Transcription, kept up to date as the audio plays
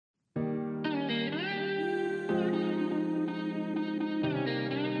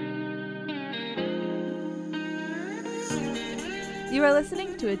You are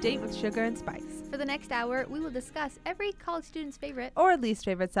listening to A Date with Sugar and Spice. For the next hour, we will discuss every college student's favorite Or least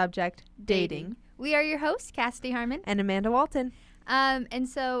favorite subject, dating. We are your hosts, Cassidy Harmon. And Amanda Walton. And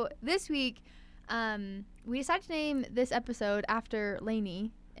so this week, we decided to name this episode after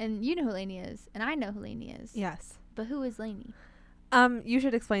Lainey. And you know who Lainey is. And I know who Lainey is. Yes. But who is Lainey? You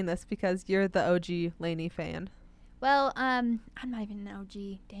should explain this because you're the OG Lainey fan. Well, I'm not even an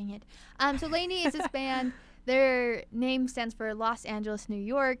OG. Dang it. So Lainey is this band. Their name stands for Los Angeles, New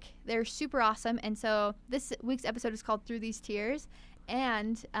York. They're super awesome. And so this week's episode is called Through These Tears.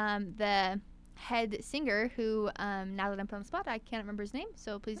 And the head singer, who, now that I'm put on the spot, I can't remember his name.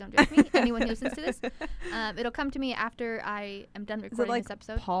 So please don't judge me, anyone who listens to this. It'll come to me after I am done recording Is it like this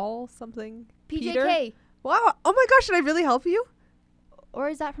episode. Paul something? PJK. Peter? Wow. Oh my gosh, should I really help you? Or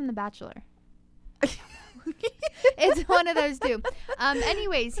is that from The Bachelor? It's one of those two.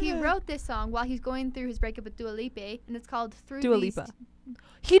 Anyways, he wrote this song while he's going through his breakup with Dua Lipa, and it's called Through Dua These... Lipa.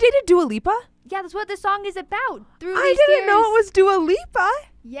 He dated Dua Lipa? Yeah, that's what the song is about. Through I These didn't know Tears. it was Dua Lipa.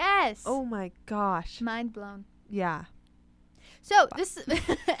 Yes. Oh my gosh. Mind blown. Yeah. So this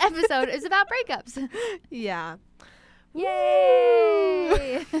episode is about breakups. Yeah.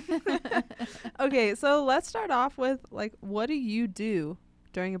 Yay! Okay, so let's start off with, like, what do you do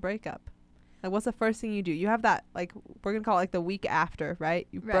during a breakup? Like, what's the first thing you do? You have that, like, we're going to call it, like, the week after, right?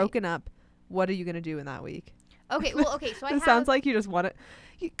 You've Right. broken up. What are you going to do in that week? Okay, well, so I It have... sounds like you just want to...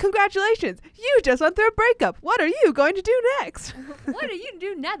 Congratulations. You just went through a breakup. What are you going to do next? What are you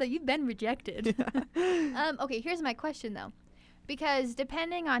do now that you've been rejected? Okay, here's my question, though. Because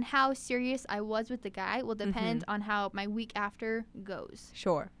depending on how serious I was with the guy will depend on how my week after goes.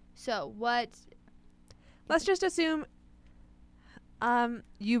 Sure. So what... Let's just assume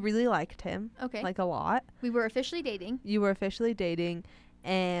you really liked him. Okay. Like, a lot. We were officially dating. You were officially dating,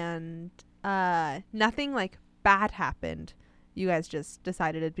 and nothing, like, bad happened. You guys just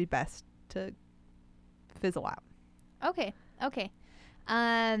decided it'd be best to fizzle out. Okay.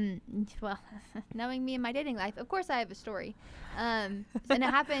 Well, knowing me and my dating life, of course I have a story. And it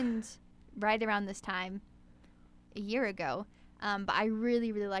happened right around this time a year ago. But I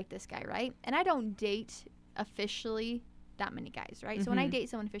really, really like this guy, right? And I don't date officially that many guys, right? So when I date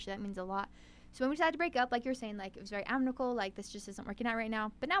someone officially, that means a lot. So when we decided to break up, like you're saying, like, it was very amicable, like, this just isn't working out right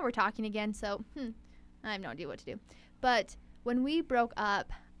now. But now we're talking again, so I have no idea what to do. But when we broke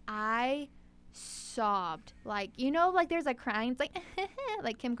up, I sobbed. Like, you know, like, there's, like, crying. It's like,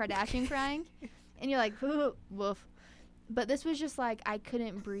 like Kim Kardashian crying. And you're like, woof. But this was just, like, I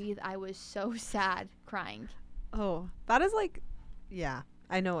couldn't breathe. I was so sad crying. Oh, that is, like, yeah,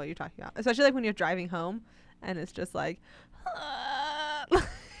 I know what you're talking about. Especially, like, when you're driving home, and it's just, like,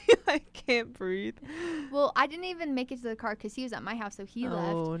 I can't breathe. Well, I didn't even make it to the car because he was at my house, so he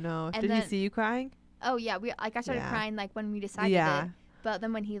left. Oh, no. And Did he then- see you crying? Oh, yeah. I started Yeah. crying, like, when we decided Yeah. it. But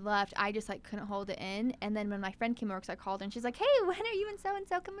then when he left, I just, like, couldn't hold it in. And then when my friend came over, because I called her, and she's like, hey, when are you and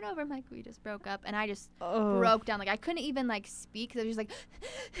so-and-so coming over? I'm like, we just broke up. And I just broke down. Like, I couldn't even, like, speak because I was just like,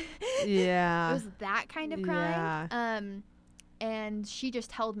 Yeah. it was that kind of crying. Yeah. And she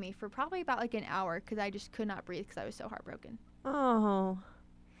just held me for probably about, like, an hour because I just could not breathe because I was so heartbroken. Oh.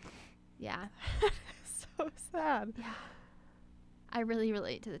 Yeah. So sad. Yeah. I really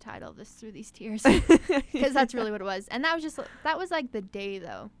relate to the title of this, Through These Tears. Because that's really what it was. And that was like the day,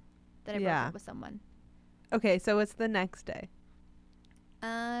 though, that I broke up with someone. Okay, so it's the next day.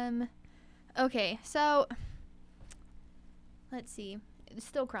 Okay, so let's see.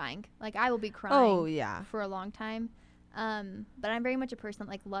 Still crying. Like, I will be crying Oh, yeah. for a long time. But I'm very much a person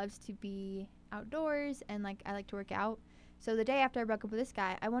that, like, loves to be outdoors and, like, I like to work out. So the day after I broke up with this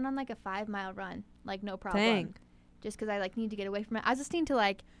guy, I went on, like, a 5-mile run. Like, no problem. Dang. Just because I, like, need to get away from it. I was listening to,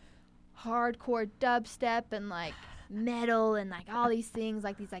 like, hardcore dubstep and, like, metal and, like, all these things,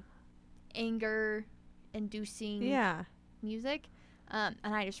 like, these, like, anger-inducing music. And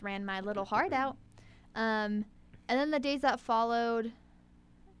I just ran my little heart out. And then the days that followed,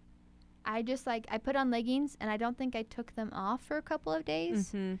 I just, like, I put on leggings, and I don't think I took them off for a couple of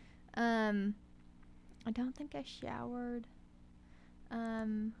days. I don't think I showered.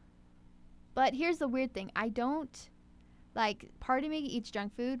 But here's the weird thing. I don't, like, part of me eats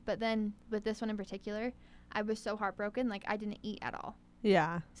junk food, but then with this one in particular, I was so heartbroken, like, I didn't eat at all.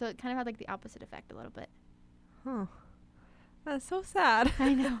 Yeah. So it kind of had, like, the opposite effect a little bit. Huh. That's so sad.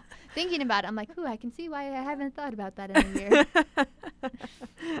 I know. Thinking about it, I'm like, ooh, I can see why I haven't thought about that in a year.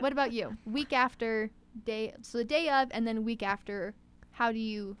 What about you? Week after, so the day of, and then week after, how do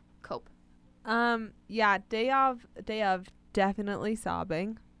you cope? Yeah, day of, definitely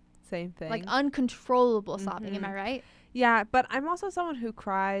sobbing. Same thing. Like uncontrollable sobbing, am I right? Yeah, but I'm also someone who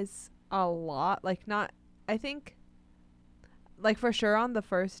cries a lot. Like, not, I think, like for sure on the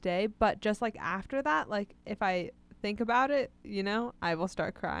first day, but just like after that, like if I think about it, I will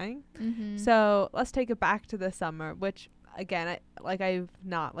start crying. Mm-hmm. So let's take it back to the summer, which again, I've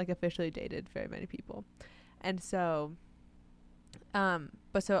not like officially dated very many people. And so,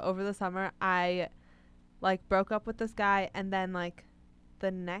 but so over the summer, I like broke up with this guy, and then like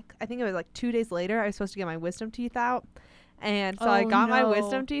I think it was like 2 days later, I was supposed to get my wisdom teeth out. And so I got my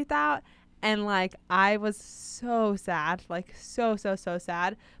wisdom teeth out, and like I was so sad, like so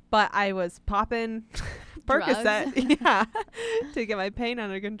sad. But I was popping Percocet, yeah, to get my pain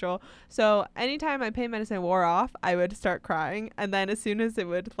under control. So anytime my pain medicine wore off, I would start crying, and then as soon as it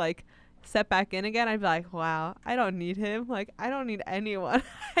would like set back in again, I'd be like, wow, I don't need him. Like, I don't need anyone.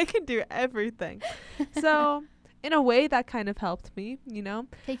 I can do everything. So in a way, that kind of helped me,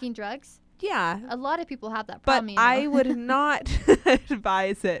 Taking drugs? Yeah. A lot of people have that But problem. I would not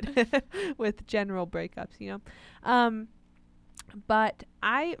advise it with general breakups, But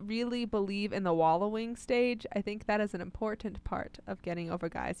I really believe in the wallowing stage. I think that is an important part of getting over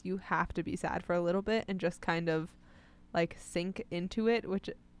guys. You have to be sad for a little bit and just kind of like sink into it, which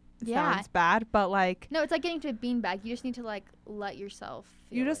sounds bad, but like no, it's like getting to a beanbag. You just need to like let yourself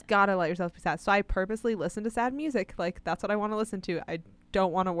feel you just gotta let yourself be sad. So I purposely listen to sad music. Like that's what I want to listen to. I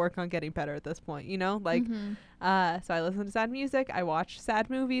don't want to work on getting better at this point, like so I listen to sad music. I watch sad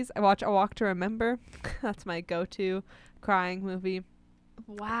movies. I watch A Walk to Remember. That's my go-to crying movie.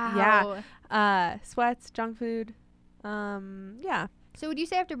 Wow. Yeah. Sweats, junk food. Yeah. So would you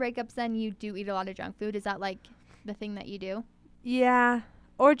say after breakups then you do eat a lot of junk food? Is that like the thing that you do? Yeah.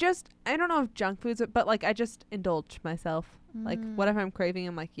 Or just, I don't know if junk foods, but like I just indulge myself. Like whatever I'm craving,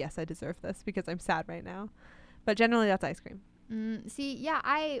 I'm like, yes, I deserve this because I'm sad right now. But generally that's ice cream. See, yeah,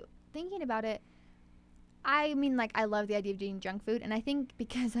 thinking about it, I mean, like, I love the idea of eating junk food. And I think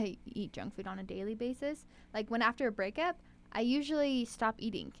because I eat junk food on a daily basis, like when after a breakup, I usually stop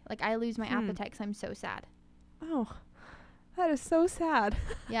eating. Like I lose my appetite because I'm so sad. Oh, that is so sad.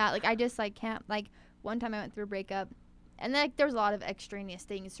 Yeah, like I just like can't, like one time I went through a breakup and like there's a lot of extraneous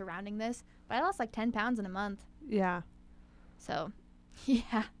things surrounding this, but I lost like 10 pounds in a month. Yeah. So,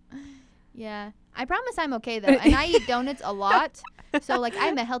 yeah. Yeah. I promise I'm okay though. And I eat donuts a lot. So like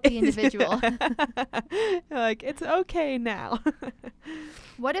I'm a healthy individual. Like it's okay now.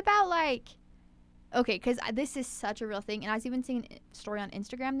 What about like, okay, because this is such a real thing. And I was even seeing a story on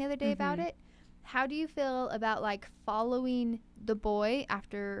Instagram the other day about it. How do you feel about like following the boy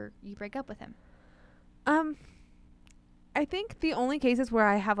after you break up with him? I think the only cases where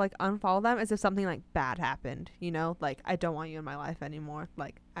I have like unfollowed them is if something like bad happened, like I don't want you in my life anymore.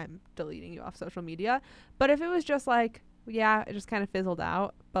 Like I'm deleting you off social media. But if it was just like, yeah, it just kind of fizzled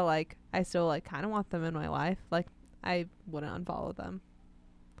out, but like I still like kind of want them in my life, like I wouldn't unfollow them.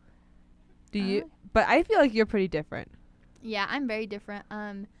 Do you? But I feel like you're pretty different. Yeah, I'm very different.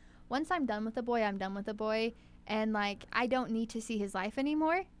 Once I'm done with the boy, I'm done with the boy. And, like, I don't need to see his life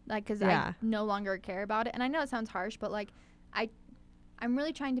anymore, like, because I no longer care about it. And I know it sounds harsh, but, like, I'm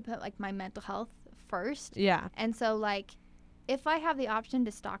really trying to put, like, my mental health first. Yeah. And so, like, if I have the option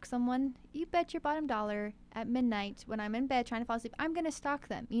to stalk someone, you bet your bottom dollar at midnight when I'm in bed trying to fall asleep, I'm going to stalk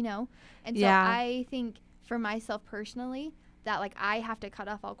them, And so I think for myself personally that, like, I have to cut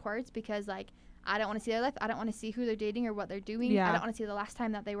off all cords because, like, I don't want to see their life. I don't want to see who they're dating or what they're doing. Yeah. I don't want to see the last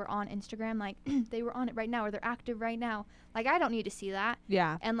time that they were on Instagram. Like, they were on it right now or they're active right now. Like, I don't need to see that.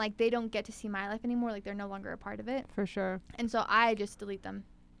 Yeah. And, like, they don't get to see my life anymore. Like, they're no longer a part of it. For sure. And so I just delete them.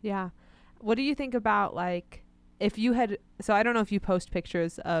 Yeah. What do you think about, like, if you had, so I don't know if you post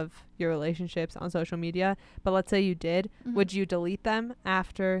pictures of your relationships on social media, but let's say you did, would you delete them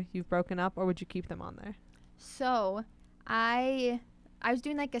after you've broken up or would you keep them on there? So I was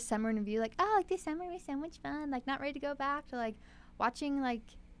doing like a summer review, like, oh, like this summer was so much fun, like not ready to go back to like watching like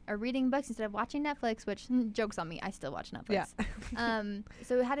or reading books instead of watching Netflix, which joke's on me, I still watch Netflix. Yeah.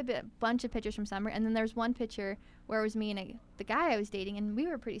 So it had a bunch of pictures from summer, and then there's one picture where it was me and the guy I was dating, and we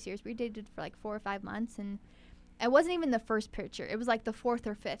were pretty serious. We dated for like 4 or 5 months, and it wasn't even the first picture. It was like the 4th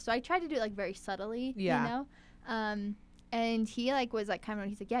or 5th. So I tried to do it like very subtly, you know. And he like was like kind of,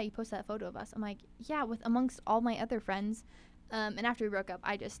 he's like, yeah, you posted that photo of us. I'm like, yeah, with amongst all my other friends. And after we broke up,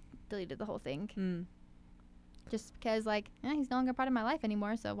 I just deleted the whole thing. Just because, like, he's no longer part of my life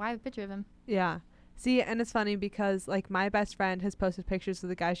anymore, so why have a picture of him? Yeah. See, and it's funny because, like, my best friend has posted pictures of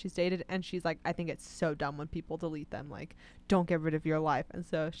the guy she's dated, and she's like, I think it's so dumb when people delete them. Like, don't get rid of your life. And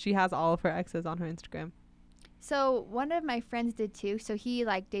so she has all of her exes on her Instagram. So one of my friends did, too. So he,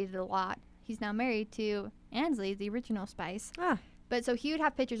 like, dated a lot. He's now married to Ansley, the original Spice. But so he would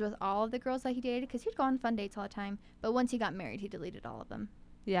have pictures with all of the girls that he dated because he'd go on fun dates all the time. But once he got married, he deleted all of them.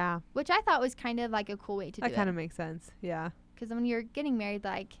 Yeah. Which I thought was kind of like a cool way to do it. That kind of makes sense. Yeah. Because when you're getting married,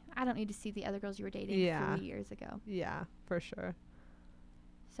 like, I don't need to see the other girls you were dating Yeah. 3 years ago. Yeah, for sure.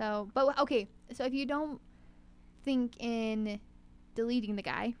 So, but okay. So if you don't think in deleting the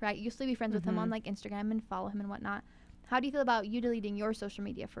guy, right? You'll still be friends with him on Mhm. like Instagram and follow him and whatnot. How do you feel about you deleting your social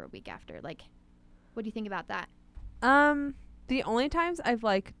media for a week after? Like, what do you think about that? The only times I've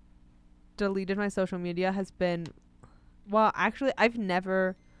like deleted my social media has been, well, actually I've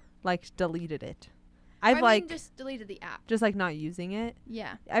never like deleted it. I've Or, I like mean, just deleted the app. just like not using it.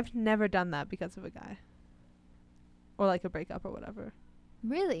 Yeah. I've never done that because of a guy. Or like a breakup or whatever.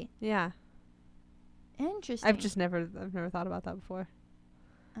 Really? Yeah. Interesting. I've never thought about that before.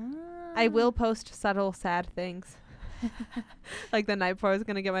 Ah. I will post subtle sad things. Like the night before I was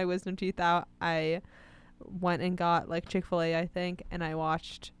going to get my wisdom teeth out, I went and got like Chick-fil-A, I think, and I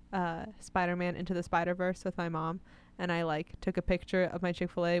watched Spider-Man Into the Spider-Verse with my mom, and I like took a picture of my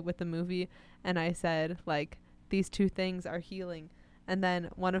Chick-fil-A with the movie, and I said like, these two things are healing. And then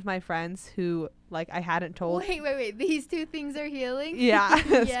one of my friends who like I hadn't told, Wait. These two things are healing? yeah,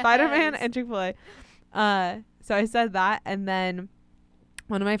 Yes. Spider-Man and Chick-fil-A. So I said that, and then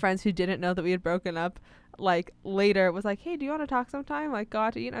one of my friends who didn't know that we had broken up, like later was like, hey, do you want to talk sometime? Like, go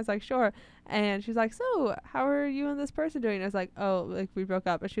out to eat? And I was like, sure. And she was like, so how are you and this person doing? And I was like, oh, like we broke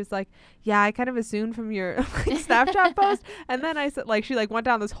up. And she was like, yeah, I kind of assumed from your like, Snapchat post. And then I said, like, she like went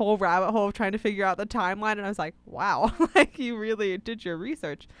down this whole rabbit hole of trying to figure out the timeline. And I was like, wow, like you really did your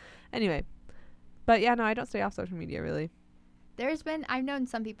research. Anyway, but yeah, no, I don't stay off social media really. I've known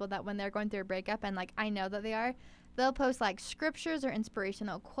some people that when they're going through a breakup, and like I know that they'll post like scriptures or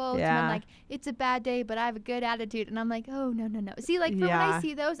inspirational quotes, and Yeah. then like, it's a bad day, but I have a good attitude, and I'm like, oh no. See, like when I Yeah.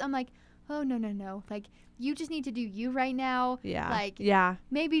 see those, I'm like, oh no. Like, you just need to do you right now. Yeah. Like, yeah.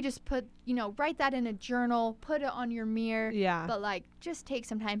 maybe just write that in a journal, put it on your mirror, Yeah. but like just take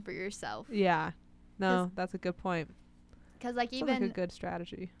some time for yourself. Yeah. No, that's a good point. Because like Sounds like even a good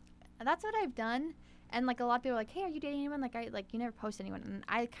strategy. that's what I've done. And like a lot of people are like, hey, are you dating anyone? Like, you never post anyone, and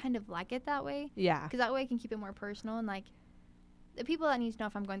I kind of like it that way. Yeah. Because that way I can keep it more personal, and like the people that need to know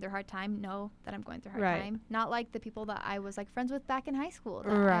if I'm going through a hard time know that I'm going through a hard Right. time. Not like the people that I was like friends with back in high school that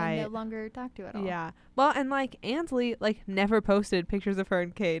I Right. no longer talk to at all. Yeah. Well, and like Ansley like never posted pictures of her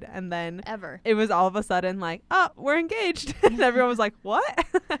and Cade, and then Ever. it was all of a sudden like, oh, we're engaged. And everyone was like, what?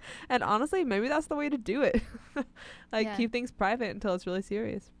 And honestly, maybe that's the way to do it. Like Yeah. keep things private until it's really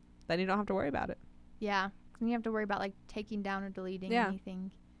serious. Then you don't have to worry about it. Yeah. And you have to worry about like taking down or deleting Yeah.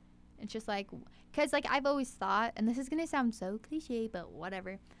 anything. It's just like, because like I've always thought, and this is going to sound so cliche, but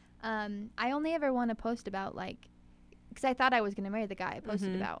whatever. I only ever want to post about like, because I thought I was going to marry the guy I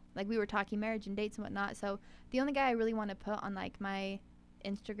posted Mhm. about. Like we were talking marriage and dates and whatnot. So the only guy I really want to put on like my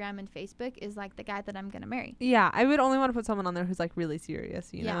Instagram and Facebook is like the guy that I'm going to marry. Yeah, I would only want to put someone on there who's like really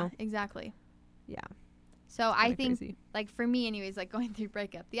serious, you yeah, know? exactly. Yeah. So I Kinda think crazy. like for me anyways, like going through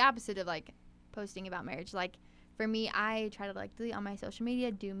breakup, the opposite of like posting about marriage. Like for me, I try to like delete on my social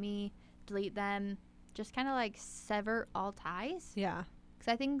media, do me, delete them, just kind of like sever all ties. Yeah.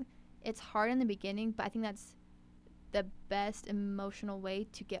 Because I think it's hard in the beginning, but I think that's the best emotional way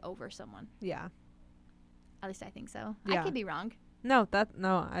to get over someone. Yeah. At least I think so. Yeah. I could be wrong. No,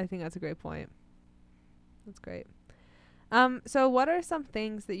 I think that's a great point. That's great. So what are some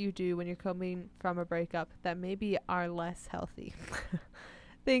things that you do when you're coming from a breakup that maybe are less healthy?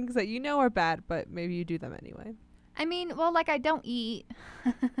 Things that you know are bad, but maybe you do them anyway. I mean, well, like I don't eat.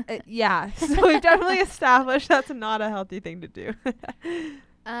 Yeah. So we've definitely established that's not a healthy thing to do.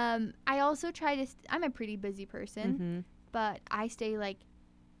 I also try to. I'm a pretty busy person, Mm-hmm. but I stay like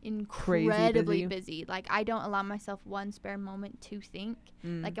Crazy incredibly busy. busy. Like I don't allow myself one spare moment to think.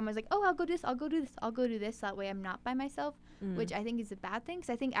 Mm. Like I'm always like, oh, I'll go do this, I'll go do this, I'll go do this. That way I'm not by myself, which I think is a bad thing. Because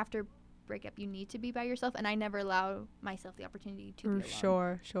I think after breakup you need to be by yourself, and I never allow myself the opportunity to be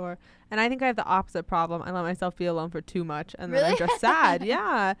alone. Sure. And I think I have the opposite problem. I let myself be alone for too much, and then Really? I'm just sad.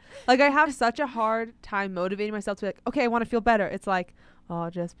 Yeah. Like I have such a hard time motivating myself to be like, okay, I want to feel better. It's like, oh,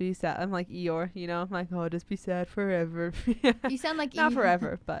 just be sad. I'm like Eeyore, you know? I'm like, oh, just be sad forever. You sound like Not Eve.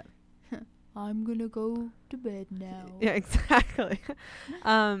 forever, but I'm gonna go to bed now. yeah, exactly.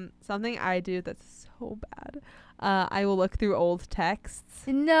 Something I do that's so bad. I will look through old texts.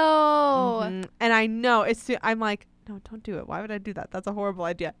 No. Mhm. And I know I'm like, no, don't do it. Why would I do that? That's a horrible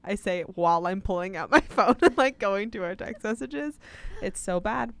idea. I say it while I'm pulling out my phone and like going to our text messages. It's so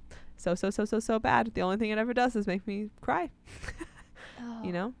bad. So bad. The only thing it ever does is make me cry, Oh.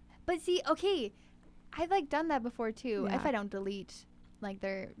 you know? But see, okay, I've like done that before too. Yeah. If I don't delete like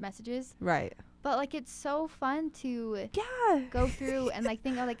their messages, Right. but like it's so fun to Yeah. go through and like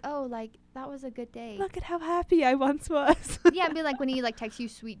think, oh, like that was a good day. Look at how happy I once was. Yeah, and be like when he like texts you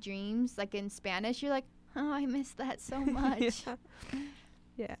sweet dreams like in Spanish, you're like, Oh, I miss that so much.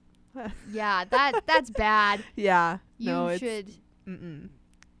 Yeah. Yeah, that's bad. Yeah. You No, should. You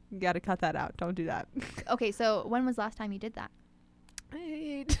got to cut that out. Don't do that. Okay, so when was the last time you did that?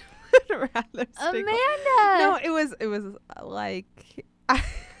 I'd rather stick Amanda. No, it was like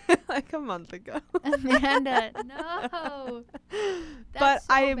like a month ago. Amanda, no. But That's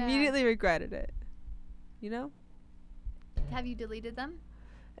so I bad. immediately regretted it. You know? Have you deleted them?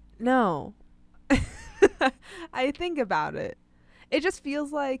 No. I think about it. It just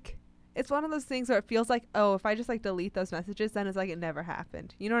feels like it's one of those things where it feels like, oh, if I just like delete those messages, then it's like it never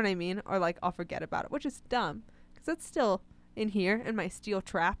happened. You know what I mean? Or like I'll forget about it, which is dumb because it's still in here in my steel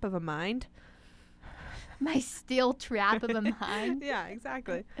trap of a mind. My steel trap of a mind. Yeah,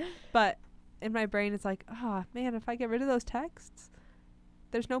 exactly. But in my brain, it's like, oh man, if I get rid of those texts,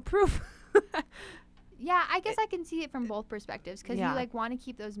 there's no proof. Yeah, I guess I can see it from both perspectives because Yeah. you like want to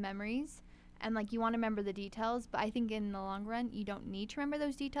keep those memories and like you want to remember the details, but I think in the long run you don't need to remember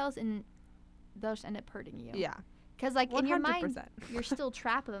those details and they'll just end up hurting you. Yeah, Because like in your 100%. mind, you're still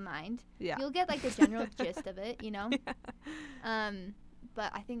trap of a mind. Yeah. You'll get like the general gist of it, you know. Yeah.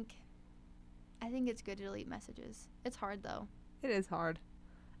 But I think it's good to delete messages. It's hard though. It is hard.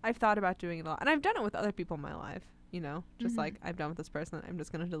 I've thought about doing it a lot, and I've done it with other people in my life. You know, just Mhm. like I've done with this person. I'm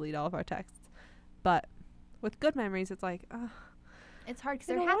just gonna delete all of our texts. But with good memories, it's like, It's hard because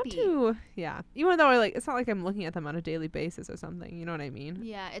I they're don't want happy. to. Yeah, even though like it's not like I'm looking at them on a daily basis or something. You know what I mean?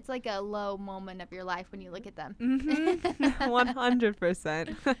 Yeah, it's like a low moment of your life when you look at them.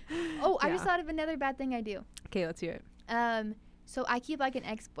 100%. Oh, I just Yeah. thought of another bad thing I do. Okay, let's hear it. So I keep like an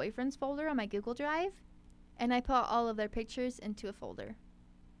ex-boyfriends folder on my Google Drive, and I put all of their pictures into a folder.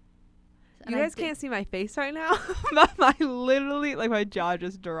 And You I guys did- can't see my face right now, but my literally like my jaw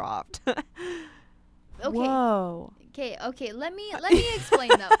just dropped. Okay. Whoa. Okay. Let me explain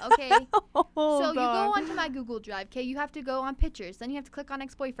though. Okay. So Hold you go on. onto my Google Drive. Okay, you have to go on pictures, then you have to click on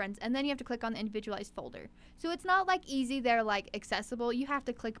ex-boyfriends, and then you have to click on the individualized folder. So it's not like easy. They're like accessible. You have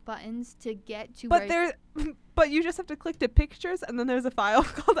to click buttons to get to But where. but you just have to click to pictures, and then there's a file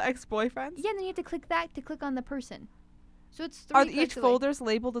called ex-boyfriends. Yeah, and then you have to click that to click on the person. So it's Are three each clicks away. folders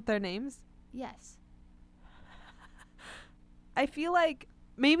labeled with their names? Yes. I feel like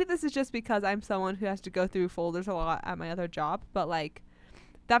maybe this is just because I'm someone who has to go through folders a lot at my other job, but like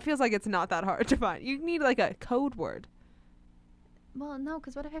that feels like it's not that hard to find. You need like a code word. Well, no,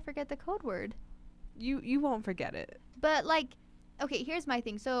 because what if I forget the code word? You won't forget it. But like, okay, here's my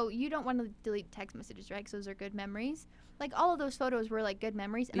thing. So you don't want to delete text messages, right? Because those are good memories. Like all of those photos were like good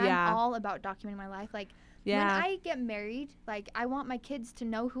memories, and Yeah. I'm all about documenting my life. Like Yeah. when I get married, like I want my kids to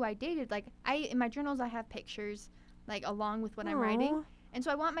know who I dated. Like in my journals I have pictures, like along with what I'm writing. Aw. And so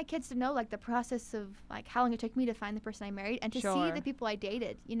I want my kids to know like the process of like how long it took me to find the person I married and to see Sure. the people I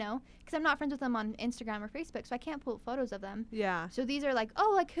dated, you know? Because I'm not friends with them on Instagram or Facebook, so I can't pull photos of them. Yeah. So these are like,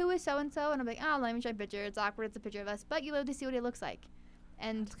 oh, like who is so and so? And I'm like, oh, let me show a picture. It's awkward. It's a picture of us, but you live to see what it looks like.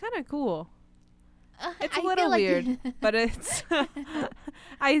 And It's kind of cool. It's I a feel little like- weird, but it's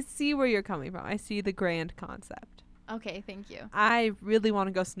I see where you're coming from. I see the grand concept. Okay, thank you. I really want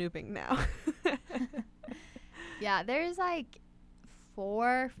to go snooping now. Yeah, there's like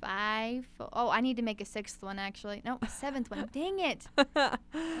 4, 5. Oh, I need to make a 6th one actually. No, a 7th one. Dang it. crap.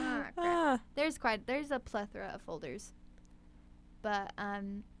 Ah, There's a plethora of folders. But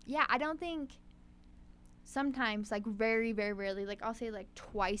yeah, I don't think sometimes like very very rarely, like I'll say like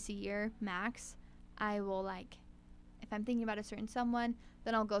twice a year max, I will like if I'm thinking about a certain someone,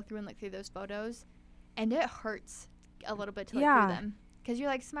 then I'll go through and look through those photos, and it hurts a little bit to look Yeah. through them because you're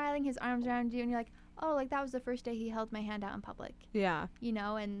like smiling, his arms around you, and you're like, oh, like that was the first day he held my hand out in public, yeah. you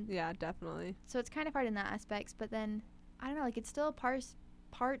know. And Yeah, definitely. so it's kind of hard in that aspects, but then I don't know, like it's still a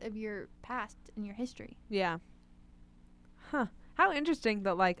part of your past and your history. Yeah. Huh. How interesting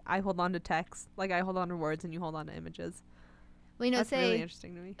that like I hold on to text, like I hold on to words and you hold on to images. Well, you know, That's say really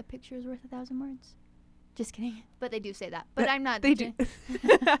interesting to me. a picture is worth 1,000 words. Just kidding. But they do say that. But I'm not. They do.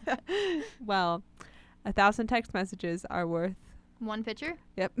 Well, 1,000 text messages are worth. One picture.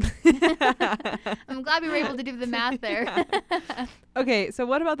 Yep. I'm glad we were able to do the math there. Okay, so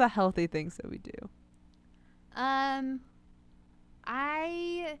what about the healthy things that we do?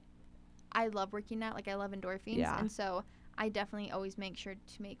 I love working out. Like I love endorphins, Yeah. and so I definitely always make sure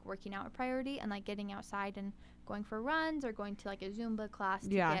to make working out a priority and like getting outside and going for runs or going to like a Zumba class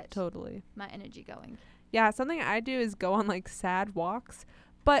to Yeah, get totally. my energy going. Yeah, something I do is go on like sad walks,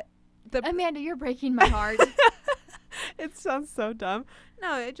 but the Amanda, you're breaking my heart. it sounds so dumb.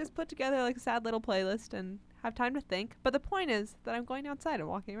 No, I just put together like a sad little playlist and have time to think. But the point is that I'm going outside and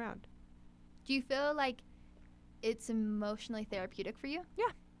walking around. Do you feel like it's emotionally therapeutic for you?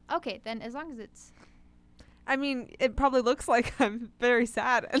 Yeah. Okay, then as long as it's I mean, it probably looks like I'm very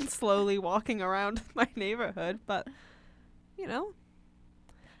sad and slowly walking around my neighborhood, but, you know,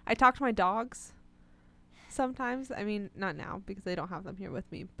 I talk to my dogs sometimes. I mean, not now because I don't have them here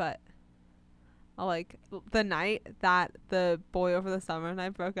with me, but I'll, like, the night that the boy over the summer and I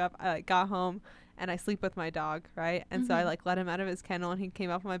broke up, I, like, got home and I sleep with my dog, right? And so I, like, let him out of his kennel and he came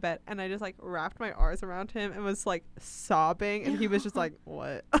up on my bed and I just, like, wrapped my arms around him and was, like, sobbing. And he was just like,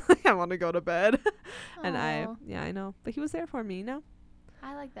 what? I want to go to bed. And I know. But he was there for me, you know?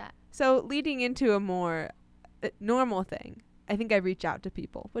 I like that. So leading into a more normal thing, I think I reach out to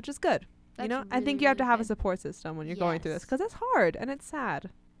people, which is good. That's you know, really, I think you have to really have a good. support system when you're going through this Yes. because it's hard and it's sad.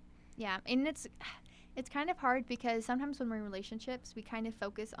 Yeah, and it's kind of hard because sometimes when we're in relationships, we kind of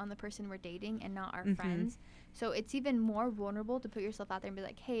focus on the person we're dating and not our friends. So it's even more vulnerable to put yourself out there and be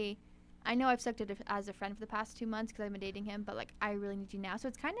like, hey, I know I've sucked it as a friend for the past 2 months because I've been dating him, but, like, I really need you now. So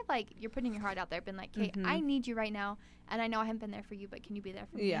it's kind of like you're putting your heart out there, being like, hey, I need you right now, and I know I haven't been there for you, but can you be there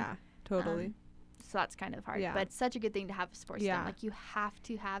for me? Yeah, totally. So that's kind of hard. Yeah. But it's such a good thing to have a support system. Yeah. Like, you have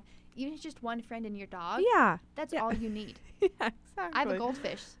to have, even if it's just one friend and your dog, Yeah. that's Yeah. all you need. Yeah, exactly. I have a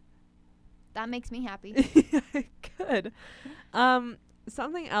goldfish. That makes me happy. Good.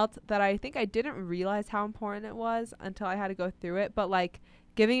 Something else that I think I didn't realize how important it was until I had to go through it, but, like,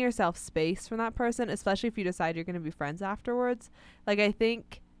 giving yourself space from that person, especially if you decide you're going to be friends afterwards. Like, I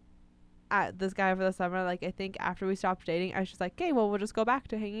think this guy over the summer, like, I think after we stopped dating, I was just like, okay, well, we'll just go back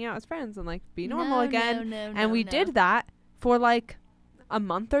to hanging out as friends and, like, be normal again. And we did that for, like, a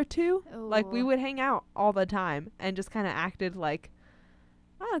month or two. Like, we would hang out all the time and just kind of acted like,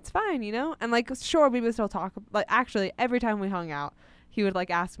 oh, it's fine, you know? And, like, sure, we would still talk. Like, actually, every time we hung out, he would, like,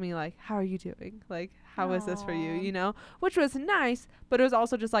 ask me, like, how are you doing? Like, how is this for you? Aw. You know? Which was nice, but it was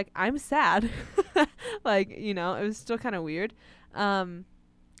also just, like, I'm sad. Like, you know, it was still kind of weird. And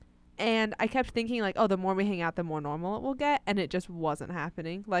I kept thinking, like, oh, the more we hang out, the more normal it will get. And it just wasn't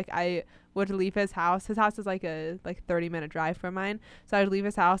happening. Like, I would leave his house. His house is, like, a 30-minute drive from mine. So I would leave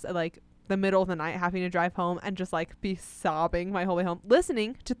his house at, like, the middle of the night, having to drive home and just, like, be sobbing my whole way home,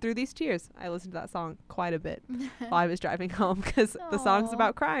 listening to Through These Tears. I listened to that song quite a bit while I was driving home because the song's Aw.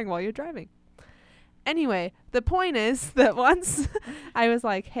 about crying while you're driving. Anyway, the point is that once I was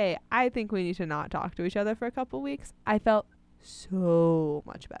like, hey, I think we need to not talk to each other for a couple weeks, I felt so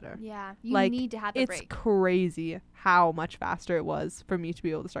much better. Yeah, you Like, need to have a It's break. crazy how much faster it was for me to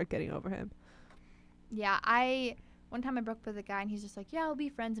be able to start getting over him. Yeah, one time I broke up with a guy and he's just like, yeah, we'll be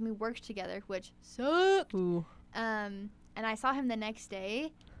friends, and we worked together, which sucked. Ooh. And I saw him the next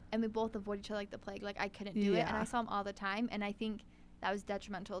day and we both avoided each other like the plague. Like, I couldn't do it, and Yeah. I saw him all the time, and I think that was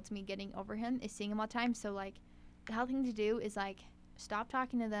detrimental to me getting over him, is seeing him all the time. So, like, the healthy thing to do is, like, stop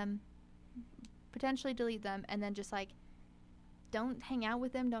talking to them, potentially delete them, and then just, like, don't hang out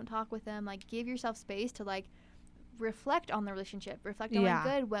with them, don't talk with them. Like, give yourself space to, like, reflect on the relationship, reflect on Yeah. what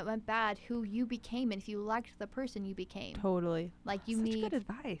went good, what went bad, who you became, and if you liked the person you became. Totally. Like, you Such need good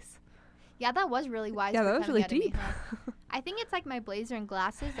advice. Yeah, that was really wise. Yeah, for that was coming really out of me, deep. huh? I think it's like my blazer and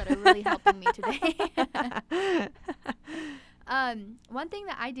glasses that are really helping me today. One thing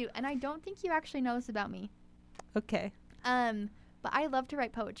that I do, and I don't think you actually know this about me, Okay. but I love to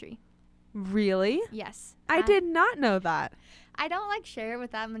write poetry. Really? Yes. I did not know that. I don't, like, share it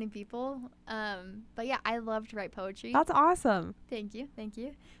with that many people. But yeah, I love to write poetry. That's awesome. Thank you.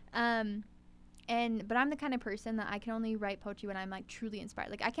 But I'm the kind of person that I can only write poetry when I'm, like, truly inspired.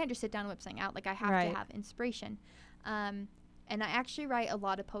 Like, I can't just sit down and whip something out. Like, I have Right. to have inspiration. And I actually write a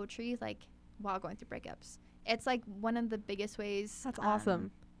lot of poetry, like, while going through breakups. It's, like, one of the biggest ways That's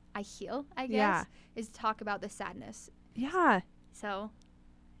awesome. I heal, I guess, Yeah. is to talk about the sadness. Yeah. So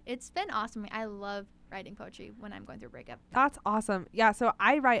it's been awesome. I love writing poetry when I'm going through a breakup. That's awesome. Yeah, so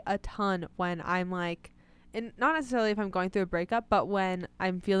I write a ton when I'm like, and not necessarily if I'm going through a breakup, but when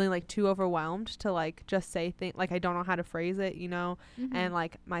I'm feeling like too overwhelmed to like just say things, like I don't know how to phrase it, you know, and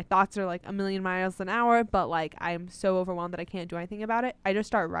like my thoughts are like a million miles an hour, but like I'm so overwhelmed that I can't do anything about it. I just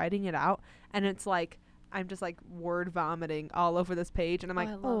start writing it out, and it's like I'm just like word vomiting all over this page, and I'm like,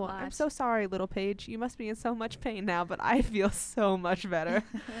 I love oh, I'm that. so sorry, little page. You must be in so much pain now, but I feel so much better.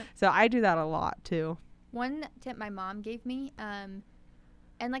 So I do that a lot too. One tip my mom gave me, and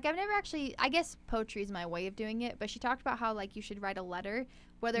like I've never actually, I guess poetry is my way of doing it, but she talked about how like you should write a letter,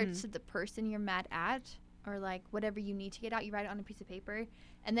 whether it's to the person you're mad at or like whatever you need to get out, you write it on a piece of paper,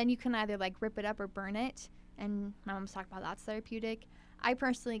 and then you can either like rip it up or burn it. And my mom's talked about that's therapeutic. I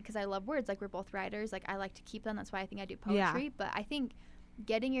personally, because I love words, like we're both writers, like I like to keep them. That's why I think I do poetry. Yeah. But I think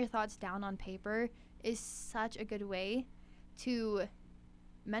getting your thoughts down on paper is such a good way to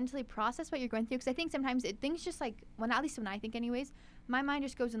mentally process what you're going through, because I think sometimes things just like at least when I think anyways, my mind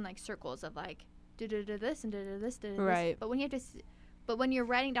just goes in like circles of like this and this. Right. But when you have to, but when you're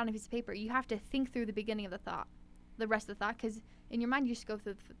writing down a piece of paper, you have to think through the beginning of the thought, the rest of the thought, because in your mind you just go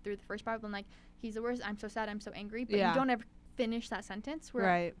through the first part and like, he's the worst, I'm so sad, I'm so angry, but you don't ever finish that sentence.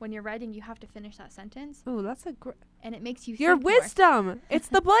 Where when you're writing, you have to finish that sentence. Oh, that's a great. And it makes you. Your think more. wisdom. It's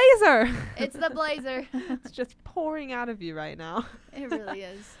the blazer. It's the blazer. It's just pouring out of you right now. It really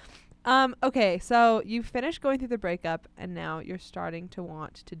is. Okay, so you finished going through the breakup and now you're starting to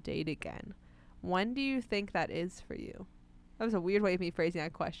want to date again. When do you think that is for you? That was a weird way of me phrasing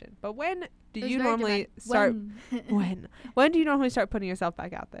that question. But when do you normally start when do you normally start putting yourself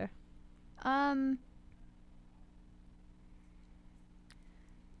back out there?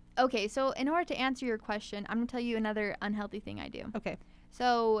 Okay, so in order to answer your question, I'm going to tell you another unhealthy thing I do. Okay.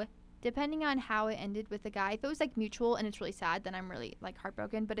 So, depending on how it ended with the guy, if it was like mutual and it's really sad, then I'm really like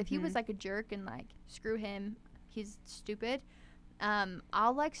heartbroken. But if he was like a jerk and like screw him, he's stupid,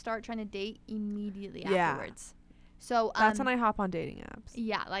 I'll like start trying to date immediately afterwards. So that's when I hop on dating apps.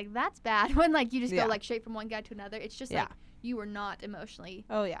 Yeah, like that's bad when like you just go like straight from one guy to another. It's just like you were not emotionally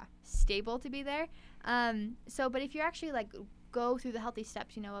stable to be there. So but if you're actually like go through the healthy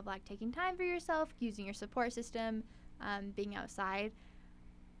steps, you know, of like taking time for yourself, using your support system, being outside,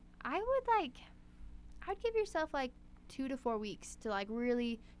 I'd give yourself like 2 to 4 weeks to like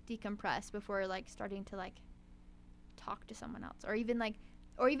really decompress before like starting to like talk to someone else, or even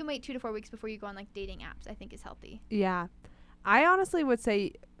wait 2 to 4 weeks before you go on like dating apps. I think is healthy. Yeah, I honestly would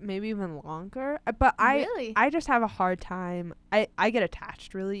say maybe even longer, but I just have a hard time. I get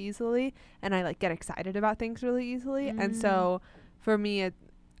attached really easily, and I like get excited about things really easily, and so for me,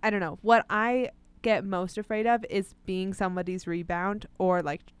 I don't know, what I get most afraid of is being somebody's rebound, or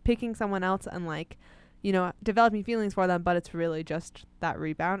like picking someone else and like, you know, developing feelings for them, but it's really just that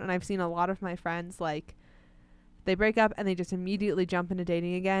rebound. And I've seen a lot of my friends like they break up and they just immediately jump into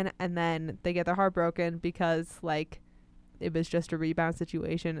dating again, and then they get their heart broken because like it was just a rebound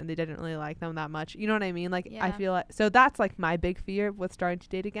situation and they didn't really like them that much. You know what I mean? Like I feel like, so that's like my big fear with starting to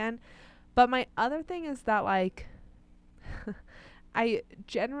date again. But my other thing is that like I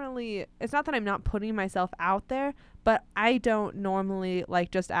generally, it's not that I'm not putting myself out there, but I don't normally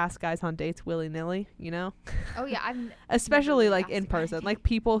like just ask guys on dates willy-nilly, you know? Oh yeah, I've especially like in person, like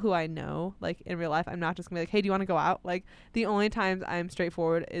people who I know like in real life. I'm not just gonna be like, hey, do you want to go out? Like the only times I'm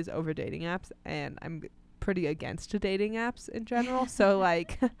straightforward is over dating apps, and I'm pretty against dating apps in general. So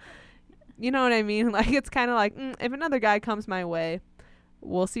like you know what I mean? Like it's kind of like if another guy comes my way,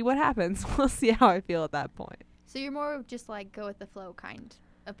 we'll see what happens. We'll see how I feel at that point. So you're more of just like go with the flow kind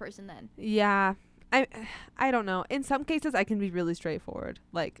of person then? Yeah. I don't know. In some cases I can be really straightforward.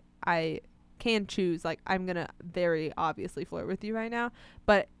 Like I can choose, like I'm going to very obviously flirt with you right now,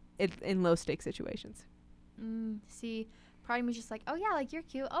 but it's in low stake situations. See, part of me is just like, oh yeah, like you're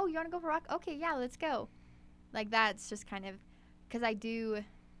cute. Oh, you want to go for a walk? Okay, yeah, let's go. Like that's just kind of, because I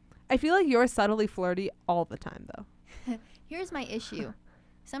feel like you're subtly flirty all the time though. Here's my issue.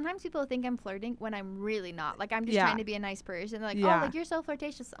 Sometimes people think I'm flirting when I'm really not. Like, I'm just trying to be a nice person. They're like, oh, like, you're so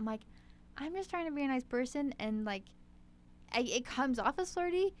flirtatious. I'm like, I'm just trying to be a nice person. And, like, it comes off as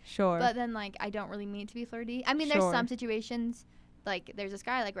flirty. Sure. But then, like, I don't really mean it to be flirty. I mean, there's some situations, like, there's this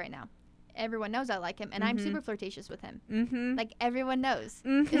guy, like, right now. Everyone knows I like him. And I'm super flirtatious with him. Like, everyone knows.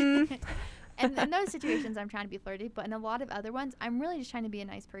 And in those situations, I'm trying to be flirty. But in a lot of other ones, I'm really just trying to be a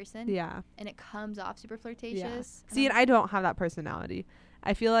nice person. Yeah. And it comes off super flirtatious. See, and I don't have that personality.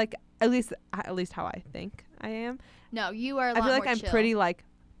 I feel like at least how I think I am. No, you are a lot more I feel like I'm chill. pretty like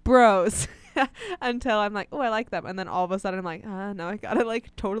bros until I'm like, oh, I like them, and then all of a sudden I'm like, no, I gotta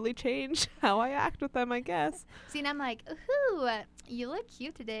like totally change how I act with them, I guess. See, and I'm like, ooh, you look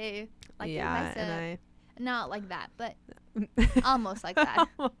cute today. Like, yeah, and not like that, but almost like that.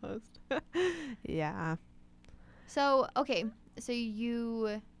 Almost. Yeah. So okay, so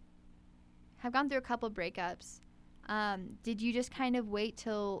you have gone through a couple breakups. Did you just kind of wait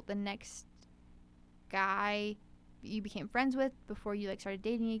till the next guy you became friends with before you like started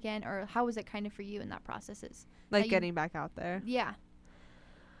dating again, or how was it kind of for you in that process? Like getting back out there? Yeah.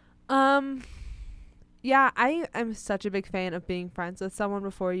 Yeah, I am such a big fan of being friends with someone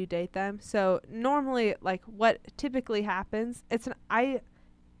before you date them. So normally, like what typically happens, I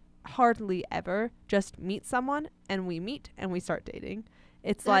hardly ever just meet someone and we meet and we start dating.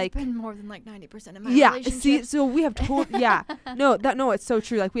 It's That's been more than like 90% of my relationships. See, so we have no, it's so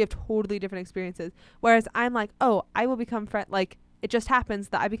true. Like we have totally different experiences. Whereas I'm like, oh, I will become like it just happens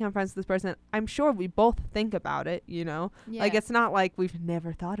that I become friends with this person. I'm sure we both think about it, you know? Yeah. Like it's not like we've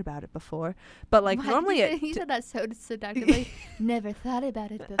never thought about it before. But like normally you said that so seductively. Never thought about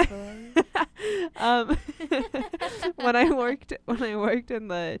it before. um, when I worked in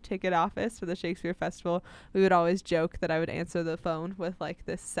the ticket office for the Shakespeare Festival, we would always joke that I would answer the phone with like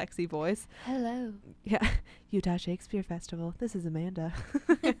this sexy voice. Hello. Yeah, Utah Shakespeare Festival. This is Amanda.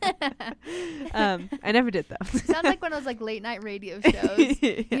 I never did though. Sounds like one of those like late night radio shows.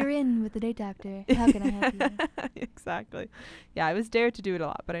 Yeah. You're in with the date doctor. How can I help you? Exactly. Yeah, I was dared to do it a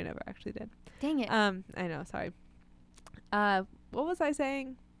lot, but I never actually did. Dang it. I know. Sorry. What was I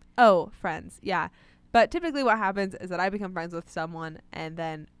saying? Oh, friends. Yeah. But typically what happens is that I become friends with someone and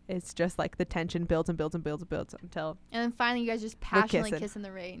then it's just like the tension builds and builds and builds and builds until And then finally you guys just passionately kissing. kiss in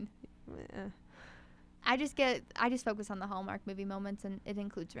the rain. eh, I just focus on the Hallmark movie moments, and it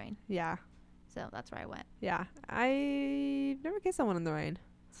includes rain. yeah. So that's where I went. Yeah. I've never kissed someone in the rain.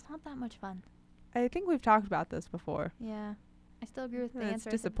 It's not that much fun. I think we've talked about this before. Yeah. I still agree with the It's answer.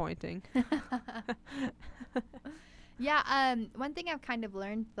 disappointing. Yeah, one thing I've kind of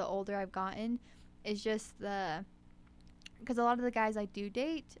learned the older I've gotten is just because a lot of the guys I do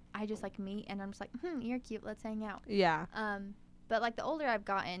date, I just like meet and I'm just like, you're cute, let's hang out. Yeah. But like the older I've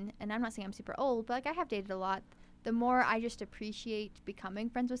gotten, and I'm not saying I'm super old, but like I have dated a lot, the more I just appreciate becoming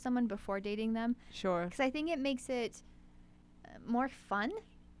friends with someone before dating them. Sure. Because I think it makes it more fun.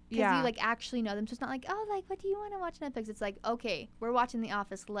 Because Yeah. you like actually know them. So it's not like, oh, like, what do you want to watch Netflix? It's like, okay, we're watching The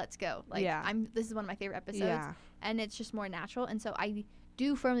Office, let's go. Like, Yeah. this is one of my favorite episodes. Yeah. And it's just more natural. And so I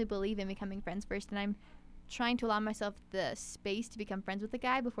do firmly believe in becoming friends first. And I'm trying to allow myself the space to become friends with the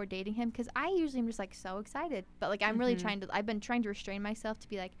guy before dating him. Because I usually am just like so excited. But like, I'm really I've been trying to restrain myself to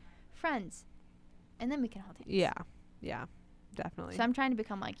be like, friends. And then we can hold hands. Yeah. Yeah. Definitely. So I'm trying to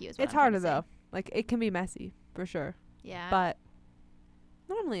become like you as well. It's harder though. Like it can be messy for sure. Yeah. But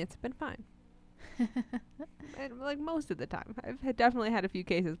normally it's been fine. And, like most of the time. Definitely had a few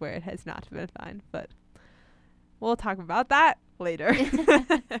cases where it has not been fine, but we'll talk about that later.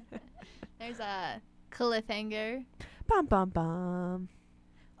 There's a cliffhanger. Bum bum bum.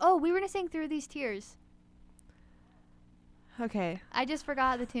 Oh, we were gonna sing Through These Tears. Okay. I just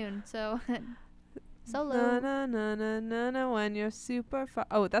forgot the tune, so solo. Na na na na na na when you're super far.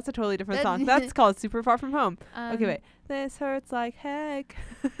 Oh, that's a totally different That- song. That's called Super Far From Home. Okay, wait. This hurts like heck.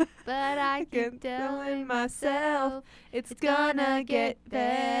 But I can keep tell telling myself myself it's gonna get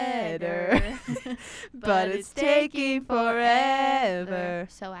better. but But it's taking forever.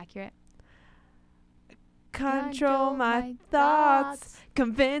 So accurate. Control my thoughts.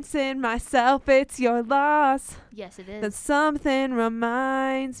 Convincing myself it's your loss. Yes, it Then is. something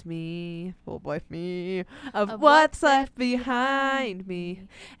reminds me, oh boy, me, of Of what's left behind me.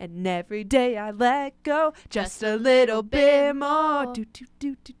 And every day I let go just a little bit more. Do, do,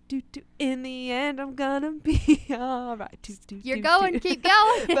 do, do, do, do. In the end, I'm gonna be alright. Do, do, You're do, going, do. keep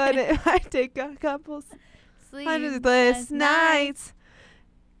going. But it might take a couple Sleepless sleepless nights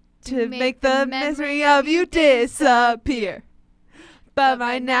to make the misery of you disappear. But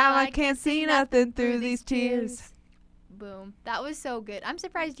right now I can't see nothing through these tears. Boom. That was so good. I'm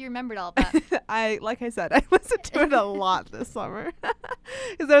surprised you remembered all of that. Like I said, I listened to it a lot this summer.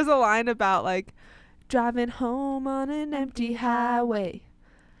 Because there's a line about like driving home on an empty highway.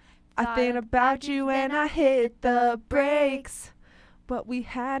 I think about you and I hit the brakes. What we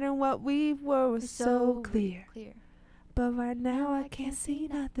had and what we were was so clear. But right now I can't see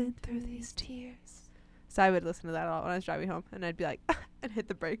nothing through these tears. So I would listen to that a lot when I was driving home, and I'd be like, and hit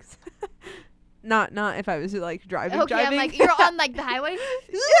the brakes. Not if I was like driving. Okay, I'm like, you're on like the highway.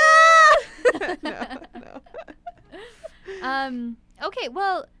 No. Okay,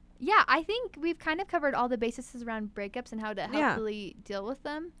 well, yeah, I think we've kind of covered all the bases around breakups and how to healthily deal with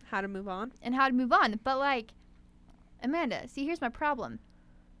them How to move on. and how to move on. But like, Amanda, see, here's my problem.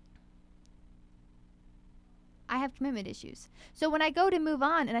 I have commitment issues. So when I go to move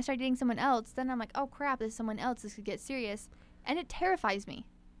on and I start dating someone else, then I'm like, oh crap, this is someone else. This could get serious. And it terrifies me.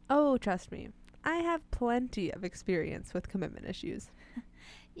 Oh, trust me. I have plenty of experience with commitment issues.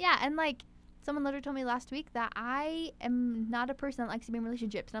 Yeah, and like, someone literally told me last week that I am not a person that likes to be in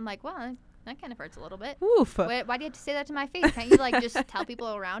relationships. And I'm like, well, that kind of hurts a little bit. Oof. Why do you have to say that to my face? Can't you like just tell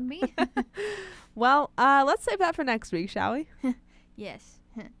people around me? Well, let's save that for next week, shall we? Yes.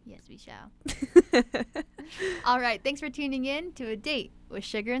 Yes, we shall. All right. Thanks for tuning in to A Date with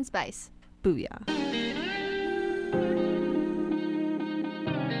Sugar and Spice. Booyah.